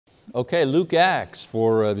Okay, Luke Acts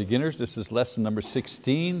for beginners. This is lesson number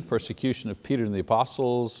 16, persecution of Peter and the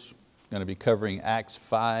apostles. Going to be covering Acts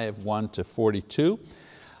 5, 1 to 42.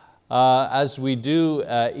 As we do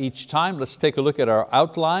each time, let's take a look at our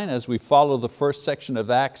outline as we follow the first section of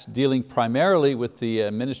Acts, dealing primarily with the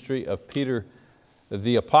ministry of Peter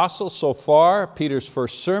the apostle. So far, Peter's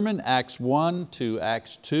first sermon, Acts 1 to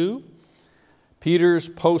Acts 2. Peter's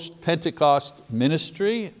post-Pentecost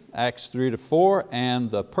ministry, Acts 3 to 4, and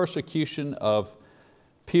the persecution of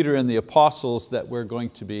Peter and the apostles that we're going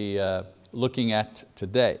to be looking at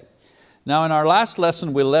today. Now in our last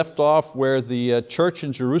lesson we left off where the church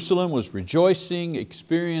in Jerusalem was rejoicing,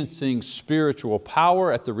 experiencing spiritual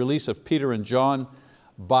power at the release of Peter and John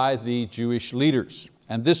by the Jewish leaders.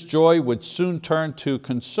 And this joy would soon turn to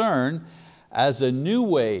concern as a new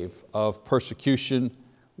wave of persecution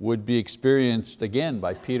would be experienced again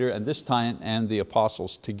by Peter and this time and the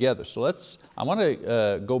apostles together. So I want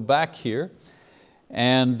to go back here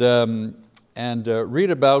and read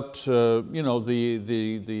about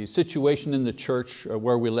the situation in the church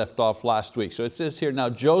where we left off last week. So it says here, now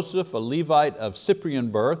Joseph, a Levite of Cyprian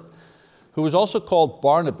birth, who was also called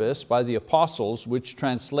Barnabas by the apostles, which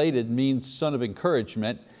translated means son of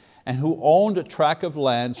encouragement, and who owned a tract of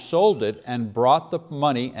land, sold it and brought the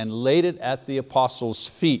money and laid it at the apostles'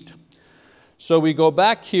 feet. So we go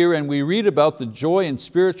back here and we read about the joy and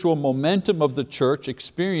spiritual momentum of the church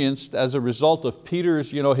experienced as a result of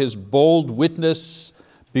Peter's, his bold witness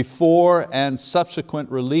before and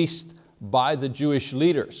subsequent release by the Jewish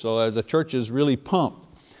leaders. So the church is really pumped.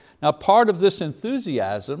 Now part of this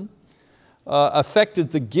enthusiasm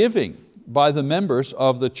affected the giving by the members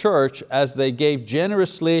of the church as they gave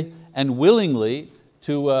generously and willingly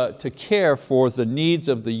to care for the needs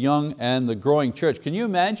of the young and the growing church. Can you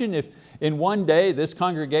imagine if in one day this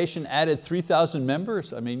congregation added 3,000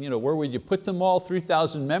 members? I mean, where would you put them all?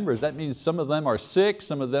 3,000 members. That means some of them are sick,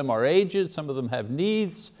 some of them are aged, some of them have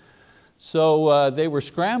needs. So they were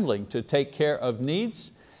scrambling to take care of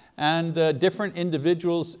needs. And different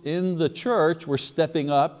individuals in the church were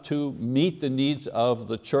stepping up to meet the needs of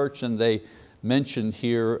the church, and they mentioned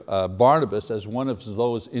here Barnabas as one of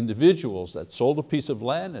those individuals that sold a piece of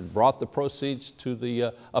land and brought the proceeds to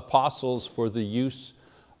the apostles for the use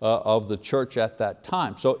of the church at that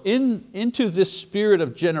time. So into this spirit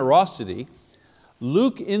of generosity,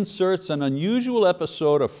 Luke inserts an unusual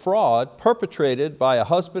episode of fraud perpetrated by a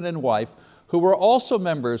husband and wife who were also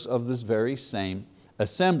members of this very same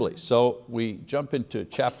assembly. So we jump into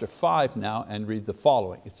chapter 5 now and read the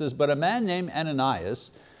following. It says, but a man named Ananias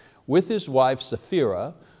with his wife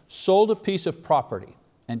Sapphira sold a piece of property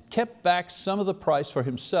and kept back some of the price for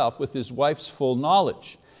himself with his wife's full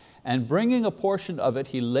knowledge. And bringing a portion of it,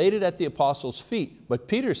 he laid it at the apostles' feet. But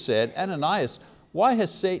Peter said, Ananias, why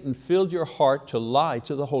has Satan filled your heart to lie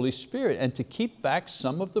to the Holy Spirit and to keep back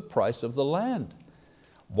some of the price of the land?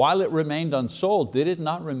 While it remained unsold, did it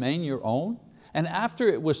not remain your own? And after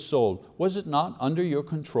it was sold, was it not under your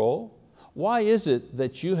control? Why is it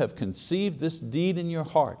that you have conceived this deed in your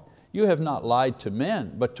heart? You have not lied to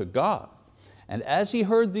men, but to God. And as he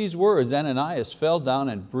heard these words, Ananias fell down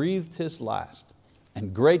and breathed his last.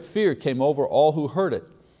 And great fear came over all who heard it.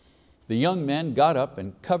 The young men got up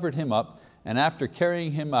and covered him up, and after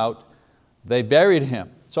carrying him out, they buried him.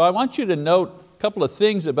 So I want you to note a couple of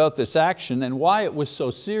things about this action and why it was so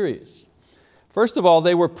serious. First of all,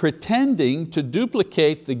 they were pretending to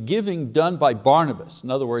duplicate the giving done by Barnabas. In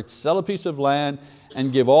other words, sell a piece of land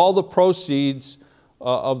and give all the proceeds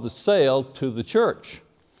of the sale to the church.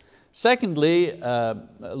 Secondly,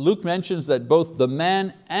 Luke mentions that both the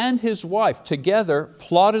man and his wife together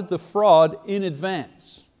plotted the fraud in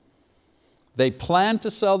advance. They planned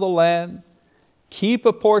to sell the land, keep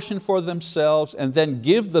a portion for themselves, and then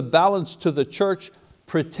give the balance to the church,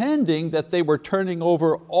 pretending that they were turning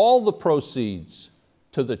over all the proceeds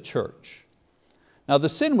to the church. Now the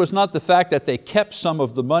sin was not the fact that they kept some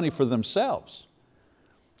of the money for themselves.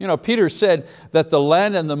 Peter said that the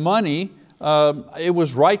land and the money, it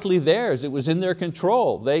was rightly theirs, it was in their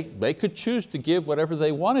control. They could choose to give whatever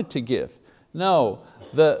they wanted to give. No,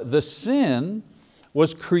 the sin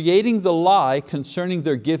was creating the lie concerning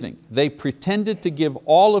their giving. They pretended to give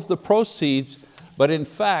all of the proceeds, but in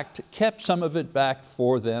fact kept some of it back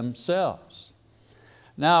for themselves.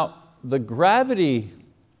 Now, the gravity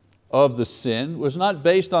of the sin was not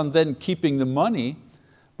based on them keeping the money,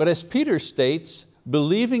 but as Peter states,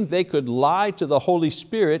 believing they could lie to the Holy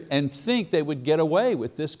Spirit and think they would get away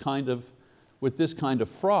with this kind of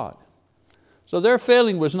fraud. So their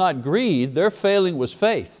failing was not greed, their failing was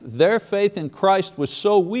faith. Their faith in Christ was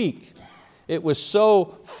so weak, it was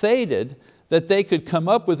so faded, that they could come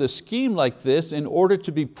up with a scheme like this in order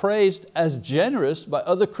to be praised as generous by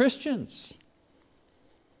other Christians.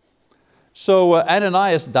 So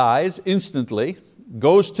Ananias dies instantly,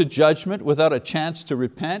 goes to judgment without a chance to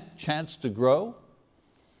repent, chance to grow.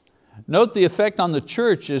 Note the effect on the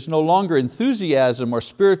church is no longer enthusiasm or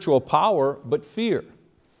spiritual power, but fear.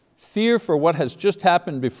 Fear for what has just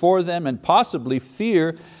happened before them, and possibly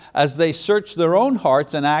fear as they search their own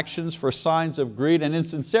hearts and actions for signs of greed and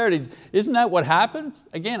insincerity. Isn't that what happens?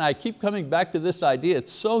 Again, I keep coming back to this idea.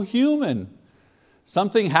 It's so human.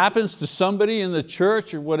 Something happens to somebody in the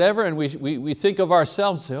church or whatever, and we think of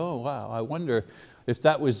ourselves, say, oh wow, I wonder if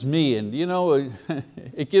that was me. And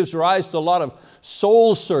it gives rise to a lot of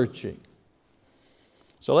soul searching.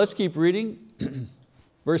 So let's keep reading.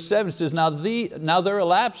 Verse 7 says, now there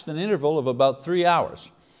elapsed an interval of about 3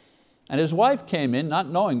 hours, and his wife came in, not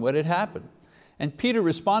knowing what had happened. And Peter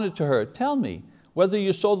responded to her, tell me whether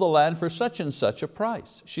you sold the land for such and such a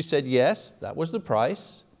price. She said, yes, that was the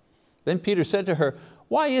price. Then Peter said to her,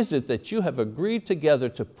 why is it that you have agreed together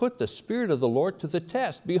to put the Spirit of the Lord to the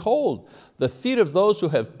test? Behold, the feet of those who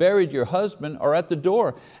have buried your husband are at the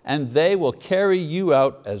door, and they will carry you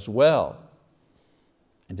out as well.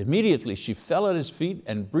 And immediately she fell at his feet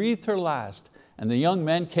and breathed her last, and the young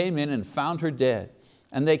men came in and found her dead.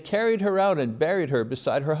 And they carried her out and buried her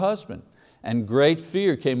beside her husband. And great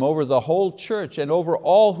fear came over the whole church and over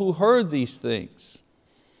all who heard these things.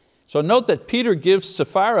 So note that Peter gives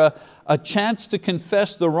Sapphira a chance to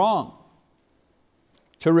confess the wrong,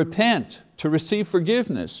 to repent, to receive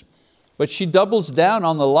forgiveness. But she doubles down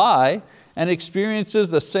on the lie and experiences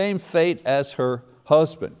the same fate as her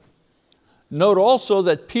husband. Note also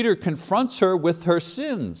that Peter confronts her with her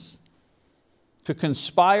sins, to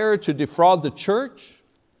conspire to defraud the church,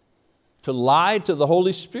 to lie to the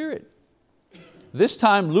Holy Spirit. This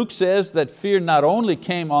time Luke says that fear not only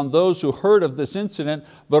came on those who heard of this incident,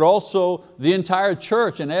 but also the entire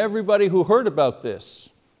church and everybody who heard about this.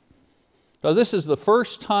 Now this is the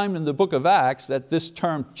first time in the book of Acts that this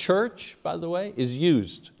term church, by the way, is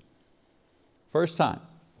used. First time.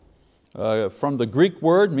 From the Greek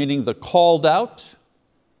word meaning the called out.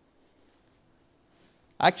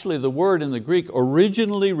 Actually, the word in the Greek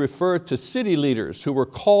originally referred to city leaders who were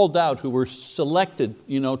called out, who were selected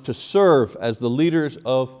to serve as the leaders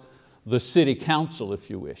of the city council,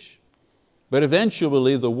 if you wish. But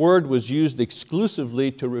eventually the word was used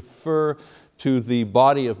exclusively to refer to the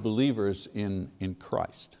body of believers in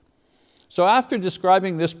Christ. So after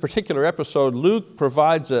describing this particular episode, Luke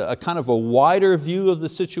provides a kind of a wider view of the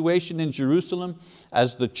situation in Jerusalem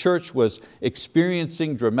as the church was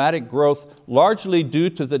experiencing dramatic growth, largely due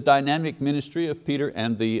to the dynamic ministry of Peter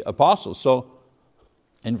and the apostles. So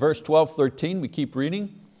in verse 12-13, we keep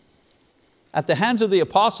reading. At the hands of the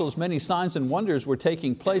apostles, many signs and wonders were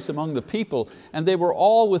taking place among the people, and they were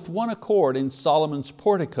all with one accord in Solomon's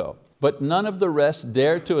portico. But none of the rest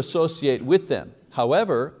dared to associate with them.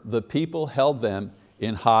 However, the people held them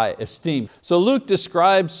in high esteem. So Luke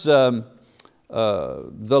describes the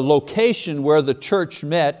location where the church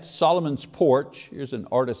met, Solomon's porch. Here's an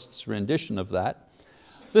artist's rendition of that.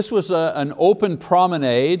 This was an open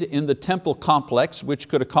promenade in the temple complex which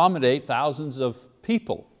could accommodate thousands of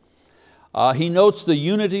people. He notes the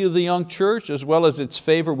unity of the young church as well as its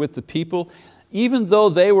favor with the people. Even though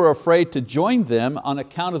they were afraid to join them on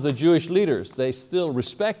account of the Jewish leaders, they still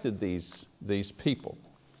respected these people.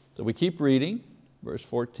 So we keep reading, verse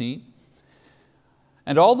 14.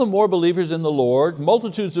 And all the more believers in the Lord,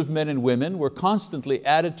 multitudes of men and women were constantly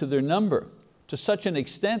added to their number, to such an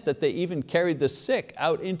extent that they even carried the sick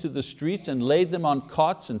out into the streets and laid them on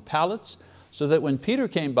cots and pallets, so that when Peter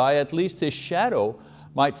came by, at least his shadow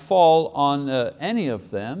might fall on any of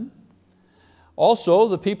them. Also,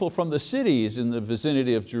 the people from the cities in the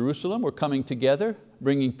vicinity of Jerusalem were coming together,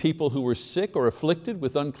 bringing people who were sick or afflicted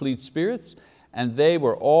with unclean spirits, and they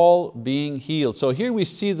were all being healed. So here we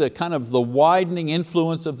see the kind of the widening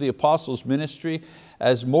influence of the apostles' ministry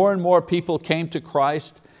as more and more people came to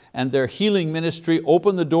Christ, and their healing ministry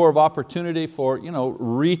opened the door of opportunity for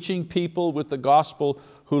reaching people with the gospel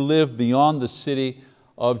who live beyond the city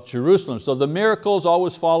of Jerusalem. So the miracles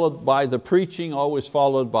always followed by the preaching, always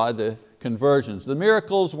followed by the conversions. The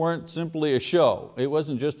miracles weren't simply a show. It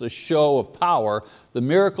wasn't just a show of power. The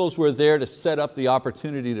miracles were there to set up the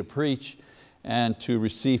opportunity to preach and to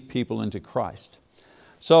receive people into Christ.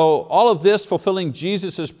 So all of this fulfilling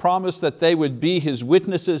Jesus' promise that they would be His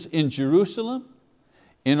witnesses in Jerusalem,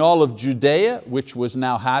 in all of Judea, which was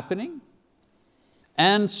now happening,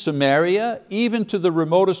 and Samaria, even to the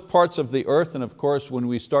remotest parts of the earth. And of course, when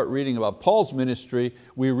we start reading about Paul's ministry,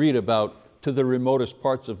 we read about to the remotest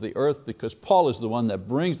parts of the earth, because Paul is the one that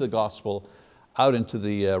brings the gospel out into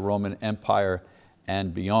the Roman Empire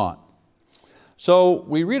and beyond. So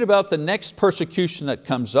we read about the next persecution that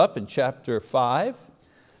comes up in chapter 5.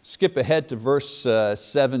 Skip ahead to verse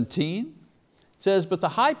 17. It says, "But the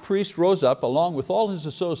high priest rose up along with all his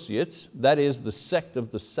associates," that is the sect of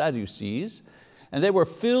the Sadducees, "and they were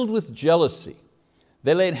filled with jealousy.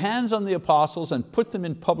 They laid hands on the apostles and put them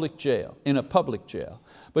in a public jail.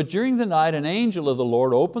 But during the night an angel of the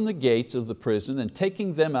Lord opened the gates of the prison, and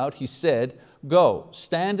taking them out he said, 'Go,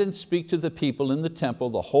 stand and speak to the people in the temple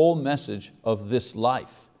the whole message of this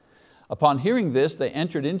life.' Upon hearing this, they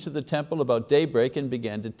entered into the temple about daybreak and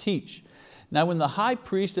began to teach. Now when the high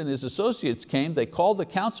priest and his associates came, they called the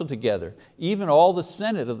council together, even all the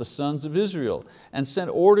senate of the sons of Israel, and sent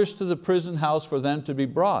orders to the prison house for them to be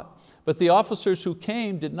brought. But the officers who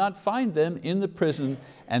came did not find them in the prison,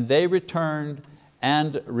 and they returned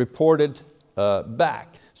and reported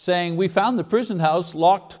back, saying, 'We found the prison house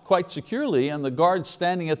locked quite securely and the guards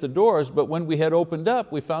standing at the doors, but when we had opened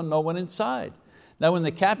up, we found no one inside.' Now when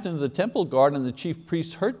the captain of the temple guard and the chief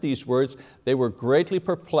priests heard these words, they were greatly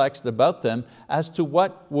perplexed about them as to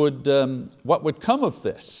what would come of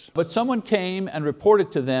this. But someone came and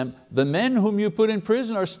reported to them, 'The men whom you put in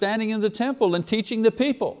prison are standing in the temple and teaching the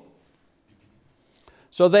people.'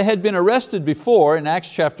 So they had been arrested before in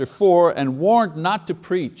Acts chapter 4 and warned not to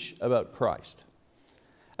preach about Christ.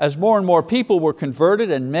 As more and more people were converted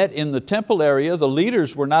and met in the temple area, the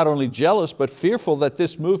leaders were not only jealous but fearful that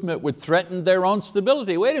this movement would threaten their own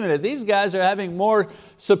stability. Wait a minute, these guys are having more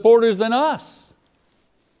supporters than us.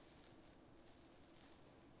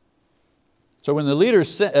 So when the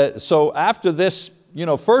leaders, after this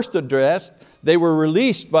first address, they were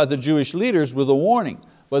released by the Jewish leaders with a warning.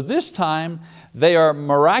 But this time they are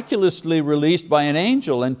miraculously released by an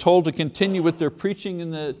angel and told to continue with their preaching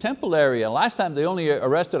in the temple area. Last time they only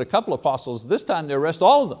arrested a couple of apostles, this time they arrest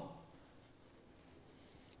all of them.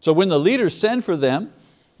 So when the leaders send for them,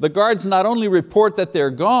 the guards not only report that they're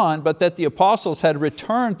gone, but that the apostles had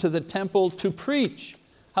returned to the temple to preach.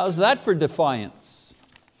 How's that for defiance?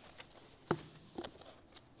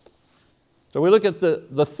 So we look at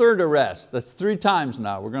the third arrest. That's 3 times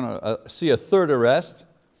now. We're going to see a third arrest.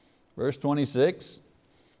 Verse 26,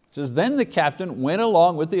 it says, "Then the captain went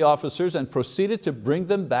along with the officers and proceeded to bring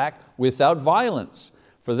them back without violence,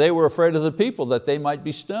 for they were afraid of the people that they might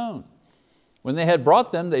be stoned. When they had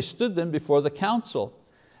brought them, they stood them before the council,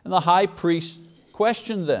 and the high priest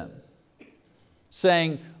questioned them,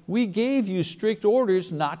 saying, 'We gave you strict orders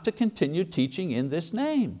not to continue teaching in this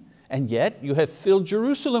name, and yet you have filled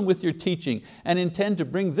Jerusalem with your teaching and intend to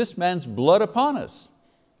bring this man's blood upon us.'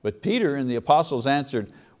 But Peter and the apostles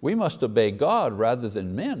answered, 'We must obey God rather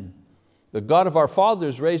than men. The God of our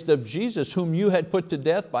fathers raised up Jesus, whom you had put to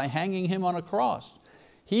death by hanging Him on a cross.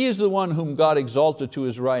 He is the one whom God exalted to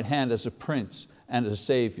His right hand as a prince and a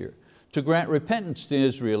savior, to grant repentance to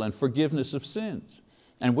Israel and forgiveness of sins.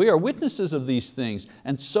 And we are witnesses of these things,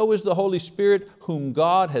 and so is the Holy Spirit, whom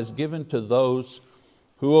God has given to those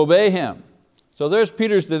who obey Him.'" So there's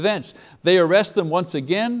Peter's defense. They arrest them once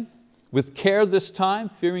again, with care this time,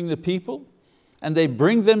 fearing the people, and they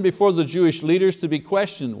bring them before the Jewish leaders to be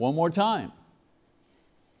questioned one more time.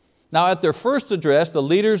 Now at their first address, the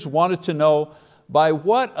leaders wanted to know, by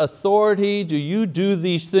what authority do you do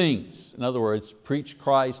these things? In other words, preach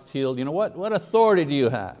Christ, heal, what authority do you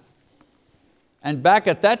have? And back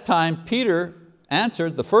at that time, Peter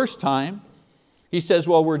answered the first time. He says,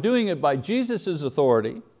 well, we're doing it by Jesus'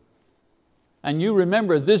 authority. And you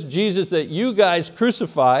remember this Jesus that you guys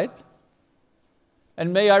crucified.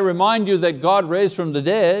 And may I remind you that God raised from the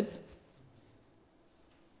dead.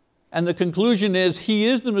 And the conclusion is He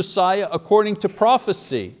is the Messiah according to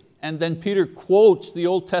prophecy. And then Peter quotes the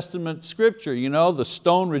Old Testament scripture, the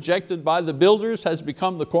stone rejected by the builders has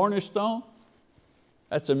become the cornerstone.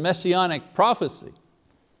 That's a messianic prophecy.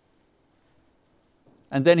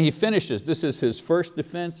 And then he finishes, this is his first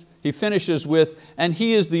defense, he finishes with, and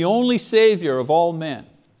He is the only Savior of all men.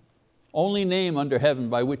 Only name under heaven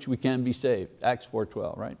by which we can be saved. Acts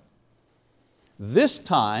 4:12, right? This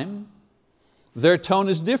time, their tone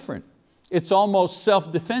is different. It's almost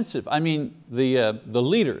self-defensive. I mean, the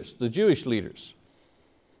leaders, the Jewish leaders.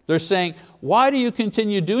 They're saying, why do you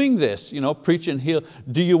continue doing this? Preach and heal.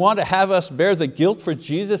 Do you want to have us bear the guilt for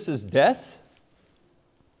Jesus' death?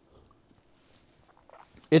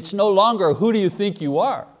 It's no longer, who do you think you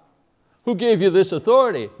are? Who gave you this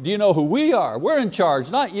authority? Do you know who we are? We're in charge,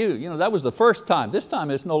 not you. That was the first time. This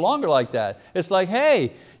time it's no longer like that. It's like,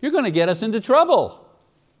 hey, you're going to get us into trouble.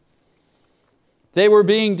 They were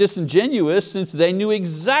being disingenuous since they knew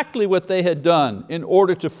exactly what they had done in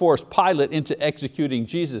order to force Pilate into executing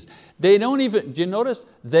Jesus. They don't even, do you notice?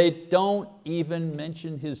 They don't even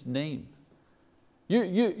mention his name.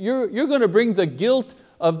 You're going to bring the guilt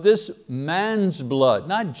of this man's blood,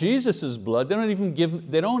 not Jesus' blood. They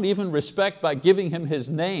don't even respect by giving him his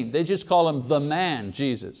name. They just call him the man,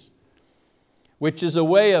 Jesus, which is a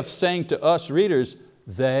way of saying to us readers,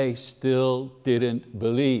 they still didn't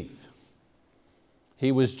believe.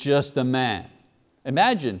 He was just a man.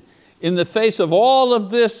 Imagine, in the face of all of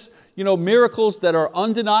this, miracles that are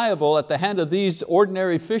undeniable at the hand of these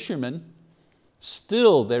ordinary fishermen,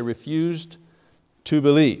 still they refused to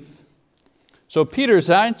believe. So Peter's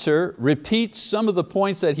answer repeats some of the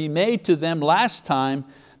points that he made to them last time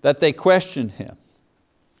that they questioned him.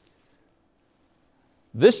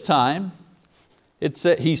 This time,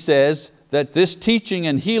 he says that this teaching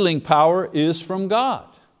and healing power is from God.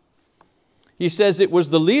 He says it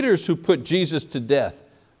was the leaders who put Jesus to death.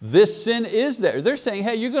 This sin is there. They're saying,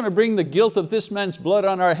 hey, you're going to bring the guilt of this man's blood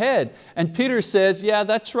on our head. And Peter says, yeah,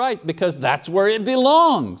 that's right, because that's where it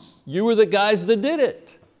belongs. You were the guys that did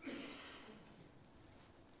it.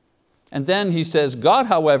 And then he says, God,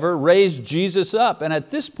 however, raised Jesus up. And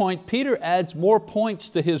at this point, Peter adds more points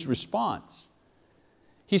to his response.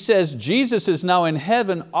 He says, Jesus is now in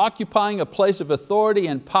heaven, occupying a place of authority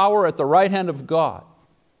and power at the right hand of God.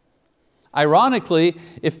 Ironically,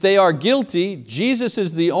 if they are guilty, Jesus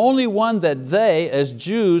is the only one that they, as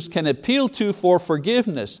Jews, can appeal to for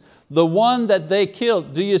forgiveness, the one that they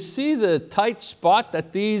killed. Do you see the tight spot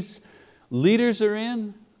that these leaders are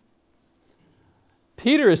in?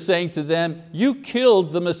 Peter is saying to them, you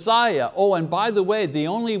killed the Messiah. Oh, and by the way, the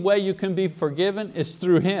only way you can be forgiven is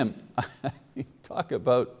through Him. Talk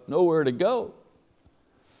about nowhere to go.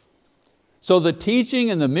 So the teaching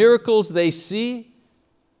and the miracles they see,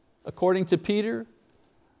 according to Peter,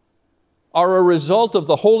 are a result of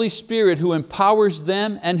the Holy Spirit who empowers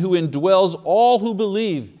them and who indwells all who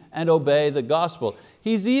believe and obey the gospel.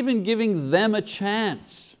 He's even giving them a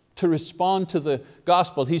chance to respond to the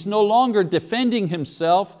gospel. He's no longer defending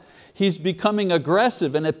himself, he's becoming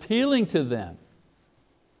aggressive and appealing to them.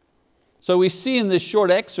 So we see in this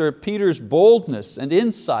short excerpt Peter's boldness and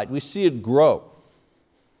insight. We see it grow.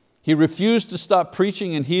 He refused to stop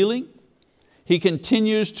preaching and healing. He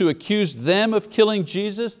continues to accuse them of killing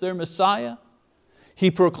Jesus, their Messiah.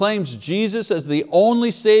 He proclaims Jesus as the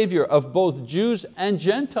only Savior of both Jews and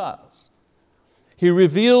Gentiles. He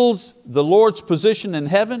reveals the Lord's position in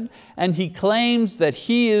heaven, and he claims that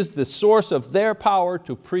He is the source of their power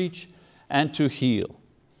to preach and to heal.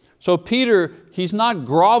 So Peter, he's not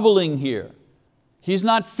groveling here. He's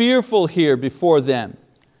not fearful here before them.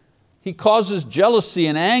 He causes jealousy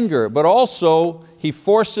and anger, but also he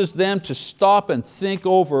forces them to stop and think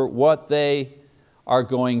over what they are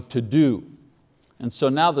going to do. And so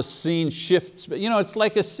now the scene shifts. It's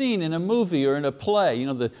like a scene in a movie or in a play.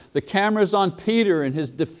 The camera's on Peter and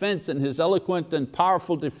his defense and his eloquent and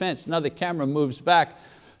powerful defense. Now the camera moves back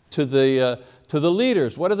to the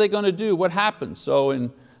leaders. What are they going to do? What happens? So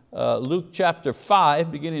in Luke chapter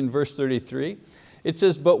 5, beginning in verse 33, it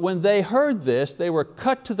says, but when they heard this, they were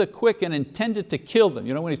cut to the quick and intended to kill them.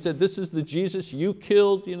 When he said, this is the Jesus you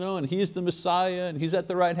killed, and He's the Messiah and He's at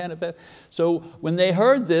the right hand of heaven. So when they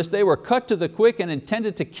heard this, they were cut to the quick and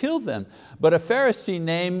intended to kill them. But a Pharisee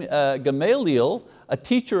named Gamaliel, a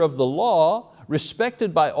teacher of the law,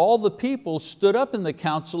 respected by all the people, stood up in the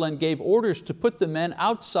council and gave orders to put the men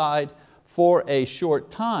outside for a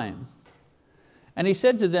short time. And he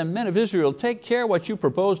said to them, men of Israel, take care what you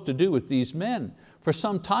propose to do with these men. For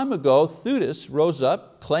some time ago, Theudas rose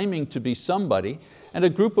up, claiming to be somebody, and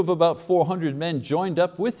a group of about 400 men joined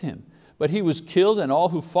up with him. But he was killed, and all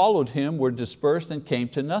who followed him were dispersed and came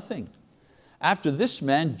to nothing. After this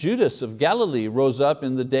man, Judas of Galilee rose up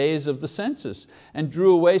in the days of the census and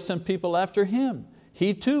drew away some people after him.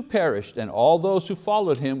 He too perished, and all those who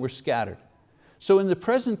followed him were scattered. So in the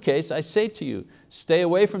present case, I say to you, stay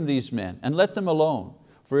away from these men and let them alone.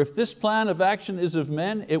 For if this plan of action is of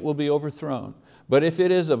men, it will be overthrown. But if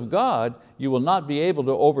it is of God, you will not be able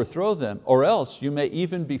to overthrow them, or else you may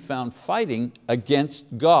even be found fighting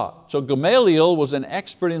against God. So Gamaliel was an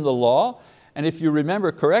expert in the law, and if you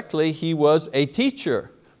remember correctly, he was a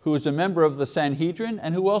teacher who was a member of the Sanhedrin,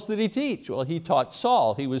 and who else did he teach? Well, he taught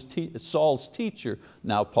Saul. He was Saul's teacher,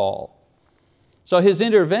 now Paul. So his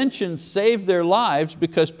intervention saved their lives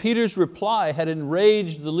because Peter's reply had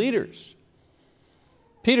enraged the leaders.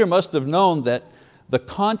 Peter must have known that the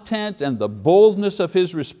content and the boldness of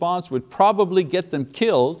his response would probably get them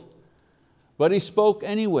killed, but he spoke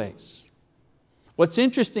anyways. What's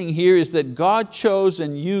interesting here is that God chose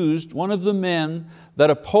and used one of the men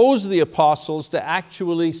that opposed the apostles to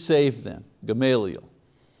actually save them, Gamaliel.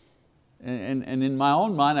 And in my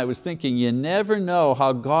own mind I was thinking, you never know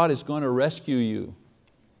how God is going to rescue you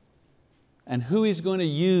and who He's going to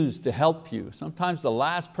use to help you. Sometimes the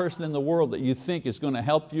last person in the world that you think is going to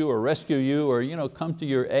help you or rescue you or come to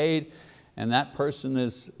your aid, and that person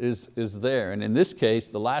is there. And in this case,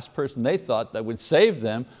 the last person they thought that would save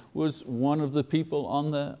them was one of the people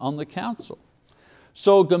on the council.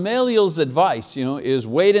 So Gamaliel's advice is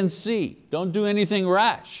wait and see, don't do anything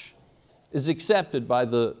rash, is accepted by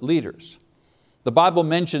the leaders. The Bible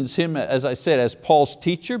mentions him, as I said, as Paul's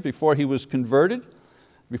teacher before he was converted.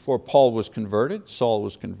 Before Paul was converted, Saul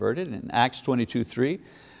was converted in Acts 22:3,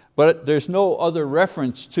 but there's no other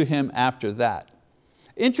reference to him after that.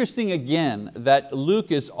 Interesting again that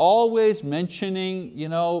Luke is always mentioning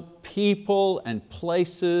people and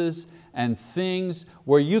places and things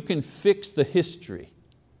where you can fix the history.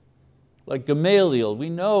 Like Gamaliel, we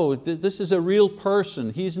know that this is a real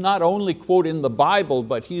person. He's not only quote in the Bible,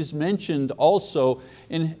 but he's mentioned also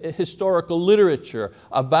in historical literature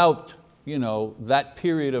about that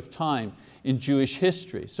period of time in Jewish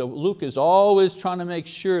history. So Luke is always trying to make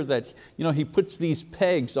sure that he puts these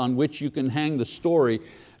pegs on which you can hang the story,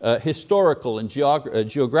 historical and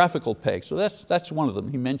geographical pegs. So that's one of them.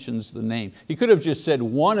 He mentions the name. He could have just said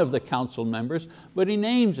one of the council members, but he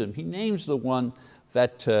names him. He names the one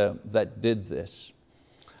that did this.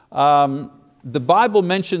 The Bible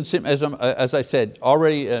mentions him, as I said,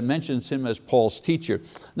 already mentions him as Paul's teacher.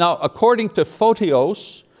 Now, according to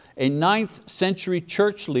Photios, a 9th century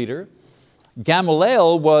church leader,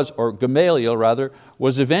 Gamaliel was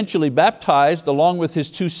eventually baptized along with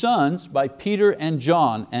his 2 sons by Peter and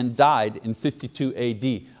John and died in 52 AD.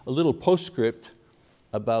 A little postscript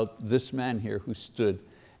about this man here who stood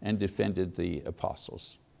and defended the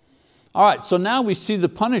apostles. All right, so now we see the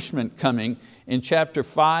punishment coming in chapter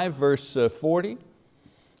 5, verse 40.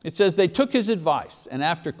 It says, they took his advice, and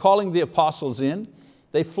after calling the apostles in,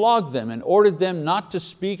 they flogged them and ordered them not to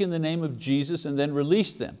speak in the name of Jesus, and then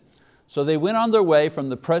released them. So they went on their way from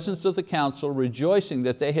the presence of the council, rejoicing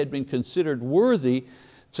that they had been considered worthy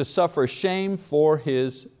to suffer shame for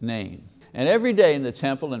His name. And every day in the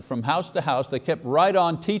temple and from house to house, they kept right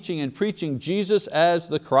on teaching and preaching Jesus as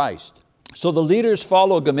the Christ. So the leaders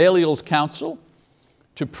followed Gamaliel's counsel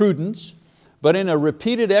to prudence, but in a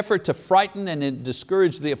repeated effort to frighten and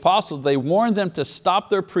discourage the apostles, they warned them to stop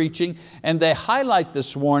their preaching, and they highlight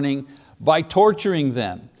this warning by torturing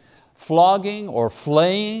them. Flogging or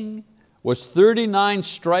flaying was 39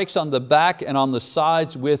 strikes on the back and on the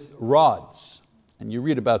sides with rods. And you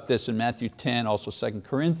read about this in Matthew 10, also 2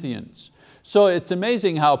 Corinthians. So it's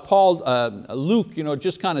amazing how Luke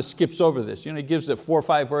just kind of skips over this. He gives it 4 or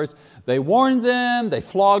 5 words. They warned them, they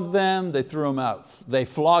flogged them, they threw them out. They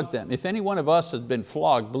flogged them. If any one of us had been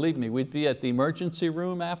flogged, believe me, we'd be at the emergency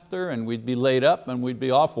room after, and we'd be laid up, and we'd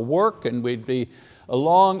be off of work, and we'd be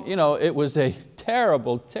along. It was a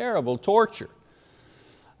terrible, terrible torture.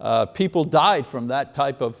 People died from that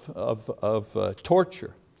type of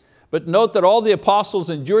torture. But note that all the apostles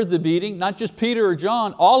endured the beating, not just Peter or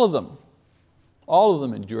John, all of them. All of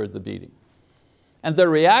them endured the beating. And their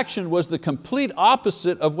reaction was the complete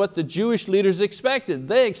opposite of what the Jewish leaders expected.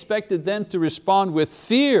 They expected them to respond with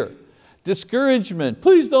fear, discouragement,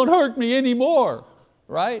 please don't hurt me anymore,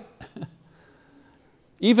 right?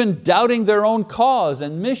 Even doubting their own cause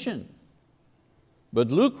and mission.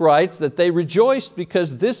 But Luke writes that they rejoiced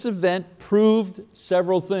because this event proved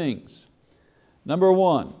several things. Number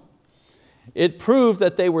 1, it proved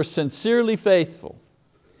that they were sincerely faithful.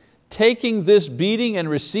 Taking this beating and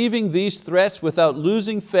receiving these threats without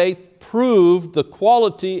losing faith proved the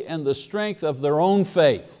quality and the strength of their own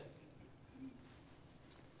faith.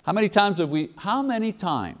 How many times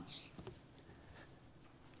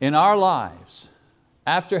in our lives,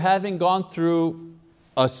 after having gone through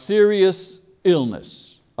a serious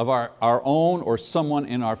illness of our own or someone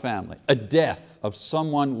in our family, a death of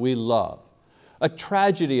someone we love, a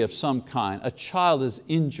tragedy of some kind, a child is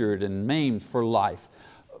injured and maimed for life,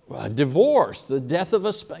 a divorce, the death of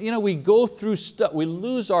a spouse, we go through stuff, we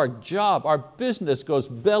lose our job, our business goes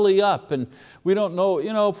belly up, and we don't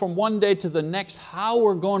know, from one day to the next how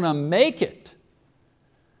we're going to make it.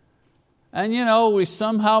 And we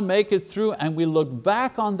somehow make it through, and we look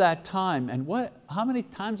back on that time, and how many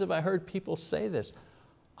times have I heard people say this?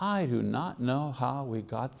 I do not know how we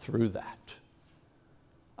got through that.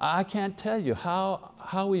 I can't tell you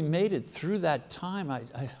how we made it through that time.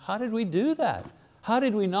 How did we do that? How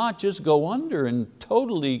did we not just go under and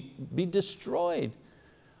totally be destroyed?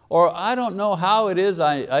 Or I don't know how it is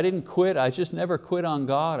I didn't quit, I just never quit on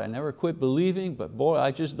God, I never quit believing, but boy,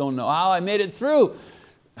 I just don't know how I made it through.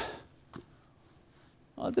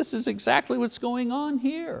 Well, this is exactly what's going on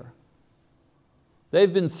here.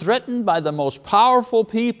 They've been threatened by the most powerful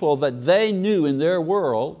people that they knew in their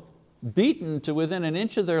world, beaten to within an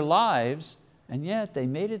inch of their lives, and yet they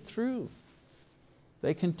made it through.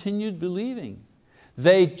 They continued believing.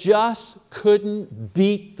 They just couldn't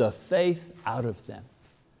beat the faith out of them.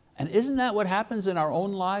 And isn't that what happens in our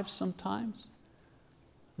own lives sometimes?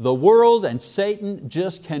 The world and Satan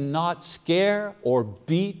just cannot scare or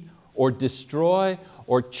beat or destroy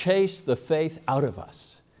or chase the faith out of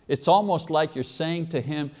us. It's almost like you're saying to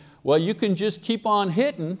him, well, you can just keep on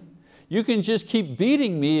hitting, you can just keep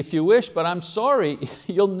beating me if you wish, but I'm sorry,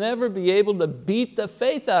 you'll never be able to beat the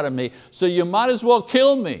faith out of me, so you might as well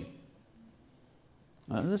kill me.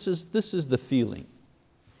 This is the feeling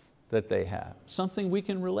that they have, something we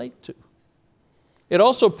can relate to. It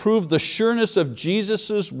also proved the sureness of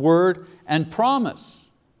Jesus' word and promise.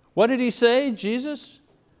 What did He say, Jesus?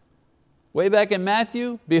 Way back in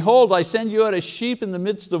Matthew, behold, I send you out as sheep in the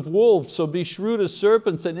midst of wolves, so be shrewd as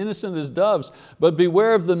serpents and innocent as doves, but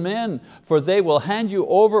beware of the men, for they will hand you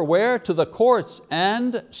over where? To the courts,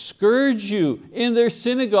 and scourge you in their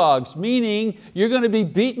synagogues, meaning you're going to be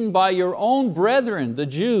beaten by your own brethren, the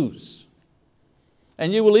Jews.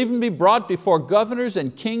 And you will even be brought before governors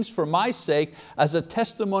and kings for my sake as a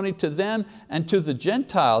testimony to them and to the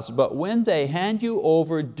Gentiles. But when they hand you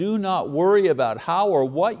over, do not worry about how or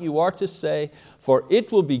what you are to say, for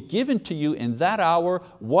it will be given to you in that hour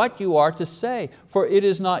what you are to say. For it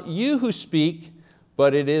is not you who speak,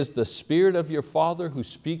 but it is the Spirit of your Father who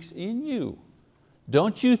speaks in you.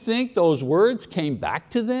 Don't you think those words came back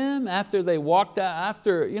to them after they walked out,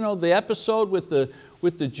 after the episode with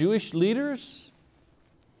the Jewish leaders?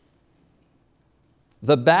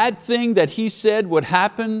 The bad thing that He said would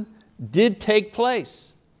happen did take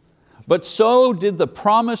place, but so did the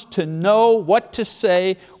promise to know what to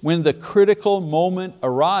say when the critical moment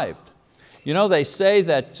arrived. They say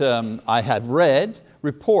that I have read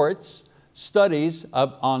reports, studies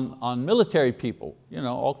on military people,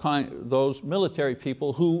 those military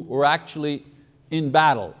people who were actually in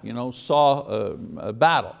battle, saw a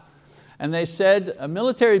battle. And they said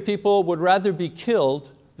military people would rather be killed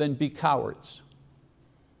than be cowards.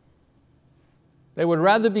 They would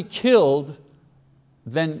rather be killed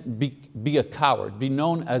than be a coward, be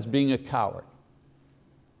known as being a coward.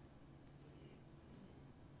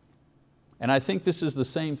 And I think this is the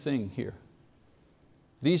same thing here.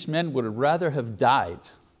 These men would rather have died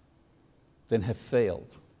than have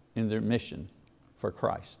failed in their mission for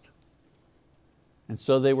Christ. And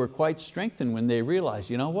so they were quite strengthened when they realized,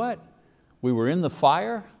 you know what? We were in the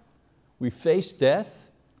fire, we faced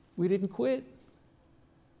death, we didn't quit.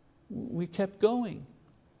 We kept going.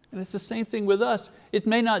 And it's the same thing with us. It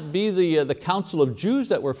may not be the council of Jews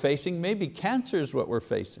that we're facing, maybe cancer is what we're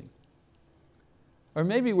facing. Or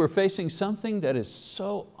maybe we're facing something that is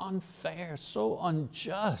so unfair, so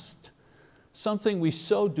unjust, something we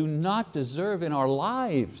so do not deserve in our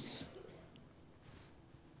lives.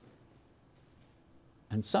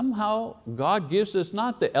 And somehow God gives us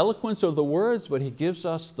not the eloquence or the words, but He gives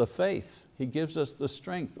us the faith. He gives us the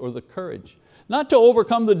strength or the courage. Not to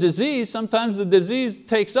overcome the disease, sometimes the disease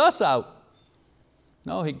takes us out.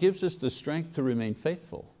 No, He gives us the strength to remain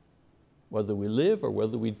faithful, whether we live or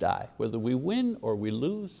whether we die, whether we win or we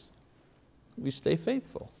lose, we stay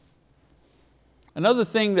faithful. Another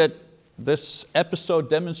thing that this episode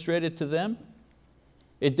demonstrated to them,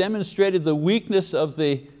 it demonstrated the weakness of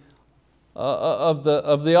the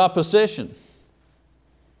opposition.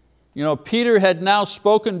 Peter had now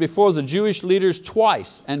spoken before the Jewish leaders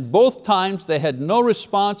twice, and both times they had no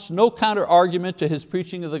response, no counter argument to his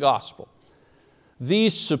preaching of the gospel.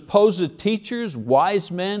 These supposed teachers, wise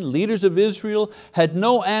men, leaders of Israel, had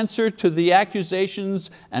no answer to the accusations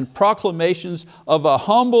and proclamations of a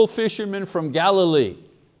humble fisherman from Galilee,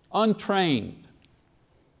 untrained.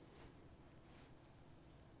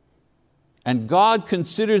 And God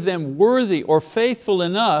considered them worthy or faithful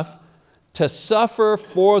enough to suffer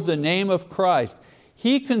for the name of Christ.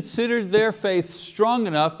 He considered their faith strong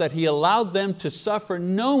enough that He allowed them to suffer,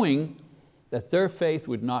 knowing that their faith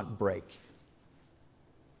would not break.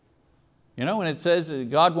 When it says that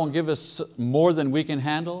God won't give us more than we can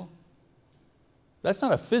handle, that's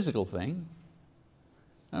not a physical thing.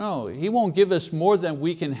 No, He won't give us more than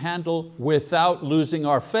we can handle without losing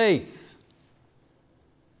our faith.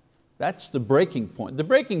 That's the breaking point. The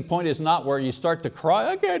breaking point is not where you start to cry,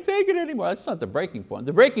 I can't take it anymore. That's not the breaking point.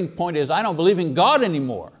 The breaking point is, I don't believe in God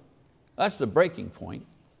anymore. That's the breaking point.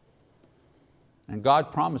 And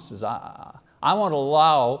God promises, I won't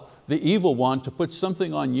allow the evil one to put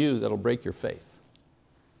something on you that'll break your faith.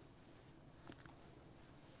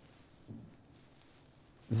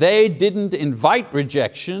 They didn't invite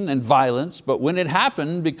rejection and violence, but when it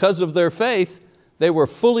happened, because of their faith, they were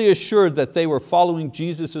fully assured that they were following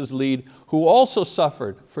Jesus' lead, who also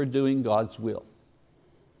suffered for doing God's will.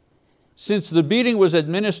 Since the beating was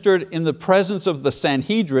administered in the presence of the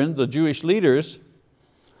Sanhedrin, the Jewish leaders,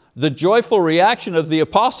 the joyful reaction of the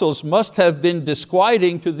apostles must have been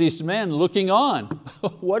disquieting to these men looking on.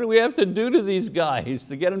 What do we have to do to these guys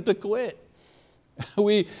to get them to quit?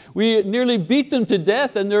 We nearly beat them to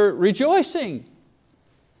death and they're rejoicing.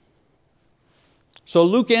 So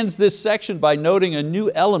Luke ends this section by noting a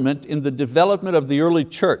new element in the development of the early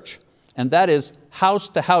church, and that is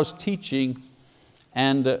house-to-house teaching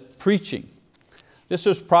and preaching. This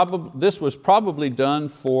was probably done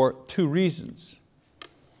for two reasons.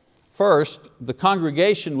 First, the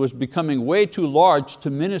congregation was becoming way too large to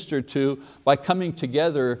minister to by coming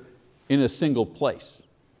together in a single place.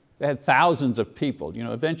 They had thousands of people.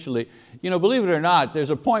 Eventually, believe it or not, there's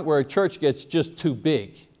a point where a church gets just too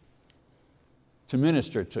big to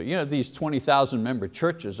minister to. These 20,000 member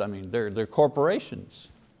churches, they're corporations.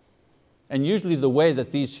 And usually the way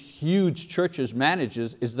that these huge churches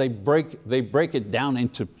manages is they break it down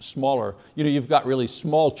into smaller, you've got really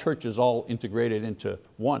small churches all integrated into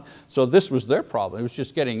one. So this was their problem, it was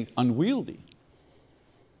just getting unwieldy.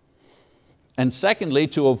 And secondly,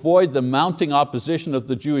 to avoid the mounting opposition of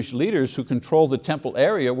the Jewish leaders who control the temple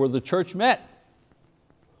area where the church met.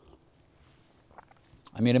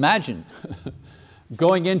 Imagine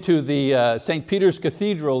going into the St. Peter's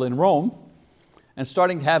Cathedral in Rome and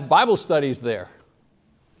starting to have Bible studies there.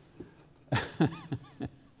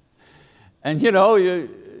 And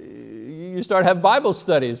you start to have Bible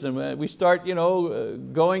studies, and we start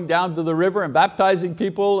going down to the river and baptizing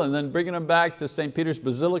people and then bringing them back to St. Peter's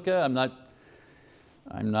Basilica. I'm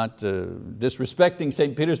not disrespecting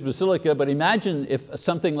St. Peter's Basilica, but imagine if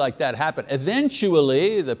something like that happened.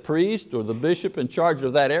 Eventually, the priest or the bishop in charge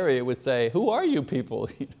of that area would say, who are you people?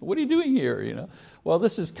 What are you doing here? Well,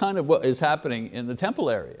 this is kind of what is happening in the temple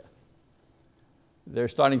area. They're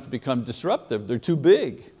starting to become disruptive. They're too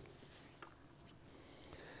big.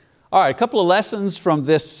 All right, a couple of lessons from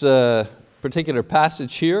this particular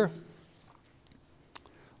passage here.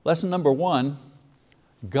 Lesson number one,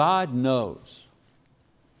 God knows.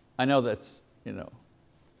 I know that's,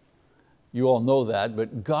 you all know that,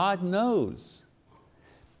 but God knows.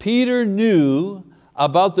 Peter knew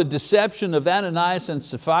about the deception of Ananias and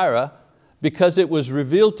Sapphira because it was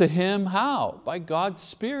revealed to him how? By God's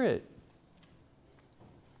Spirit.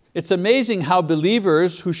 It's amazing how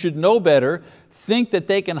believers who should know better think that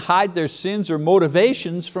they can hide their sins or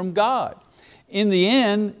motivations from God. In the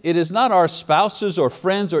end, it is not our spouses or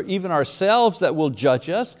friends or even ourselves that will judge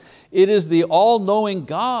us. It is the all-knowing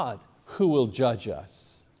God who will judge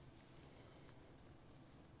us.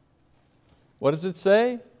 What does it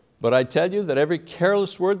say? But I tell you that every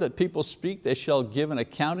careless word that people speak, they shall give an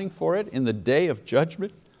accounting for it in the day of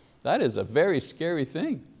judgment. That is a very scary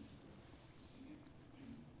thing.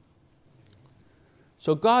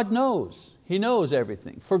 So God knows. He knows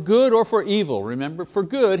everything, for good or for evil. Remember, for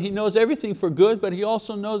good, He knows everything for good, but He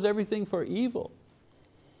also knows everything for evil.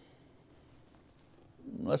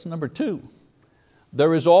 Lesson number two,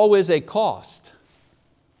 there is always a cost.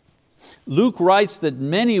 Luke writes that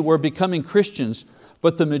many were becoming Christians,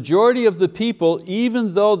 but the majority of the people,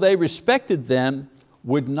 even though they respected them,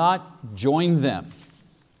 would not join them.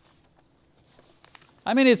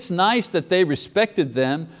 It's nice that they respected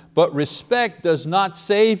them, but respect does not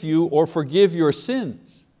save you or forgive your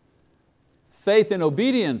sins. Faith and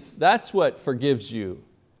obedience, that's what forgives you.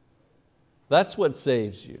 That's what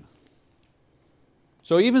saves you.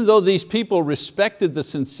 So even though these people respected the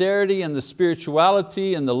sincerity and the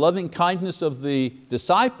spirituality and the loving kindness of the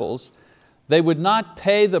disciples, they would not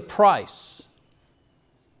pay the price.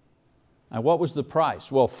 And what was the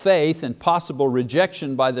price? Well, faith and possible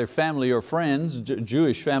rejection by their family or friends,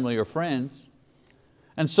 Jewish family or friends.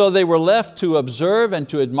 And so they were left to observe and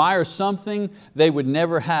to admire something they would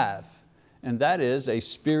never have, and that is a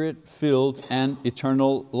Spirit-filled and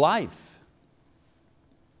eternal life.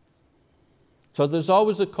 So there's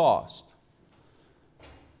always a cost.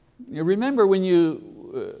 You remember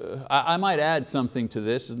when I might add something to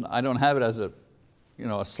this, and I don't have it as a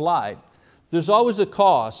slide. There's always a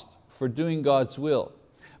cost for doing God's will,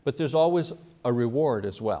 but there's always a reward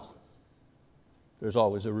as well. There's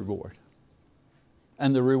always a reward.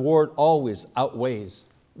 And the reward always outweighs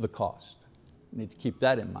the cost. You need to keep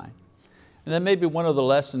that in mind. And then maybe one other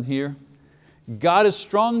lesson here. God is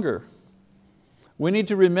stronger. We need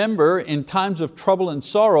to remember in times of trouble and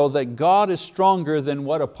sorrow that God is stronger than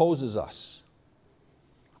what opposes us.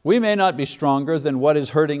 We may not be stronger than what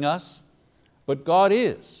is hurting us, but God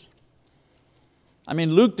is. I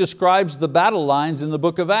mean, Luke describes the battle lines in the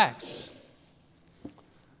book of Acts.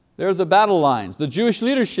 They're the battle lines, the Jewish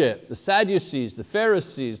leadership, the Sadducees, the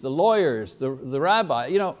Pharisees, the lawyers, the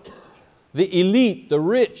rabbi, the elite, the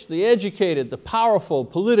rich, the educated, the powerful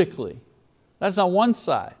politically. That's on one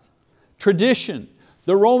side. Tradition.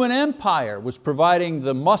 The Roman Empire was providing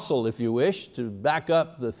the muscle, if you wish, to back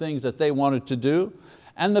up the things that they wanted to do.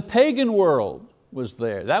 And the pagan world was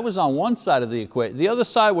there. That was on one side of the equation. The other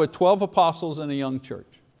side were 12 apostles and a young church.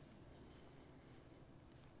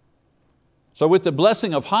 So with the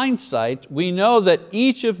blessing of hindsight, we know that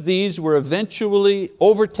each of these were eventually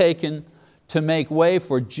overtaken to make way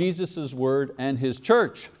for Jesus' word and His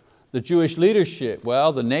church. The Jewish leadership,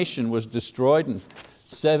 well, the nation was destroyed in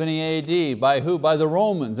 70 AD. By who? By the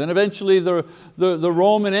Romans. And eventually the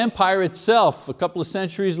Roman Empire itself, a couple of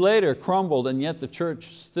centuries later, crumbled, and yet the church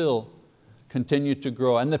still continued to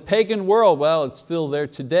grow. And the pagan world, well, it's still there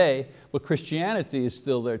today, but Christianity is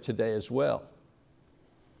still there today as well.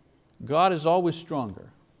 God is always stronger.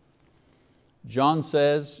 John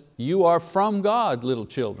says, "You are from God, little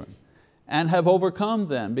children, and have overcome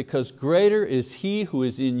them, because greater is He who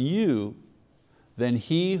is in you than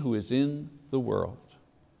he who is in the world."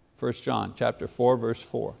 1 John chapter 4, verse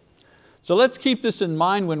 4. So let's keep this in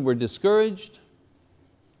mind when we're discouraged.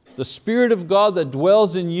 The Spirit of God that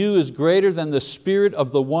dwells in you is greater than the spirit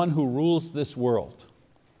of the one who rules this world.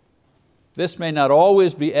 This may not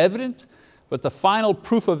always be evident, but the final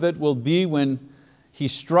proof of it will be when He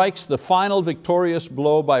strikes the final victorious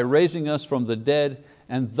blow by raising us from the dead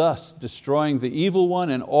and thus destroying the evil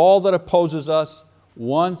one and all that opposes us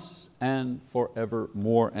once and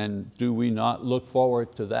forevermore. And do we not look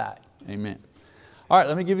forward to that? Amen. All right,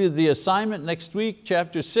 let me give you the assignment next week,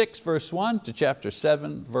 chapter 6, verse 1 to chapter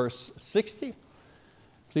 7, verse 60.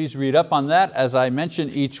 Please read up on that. As I mention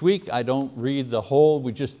each week, I don't read the whole,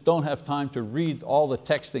 we just don't have time to read all the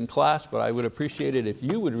text in class, but I would appreciate it if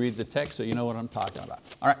you would read the text so you know what I'm talking about.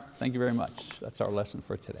 All right, thank you very much. That's our lesson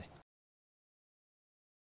for today.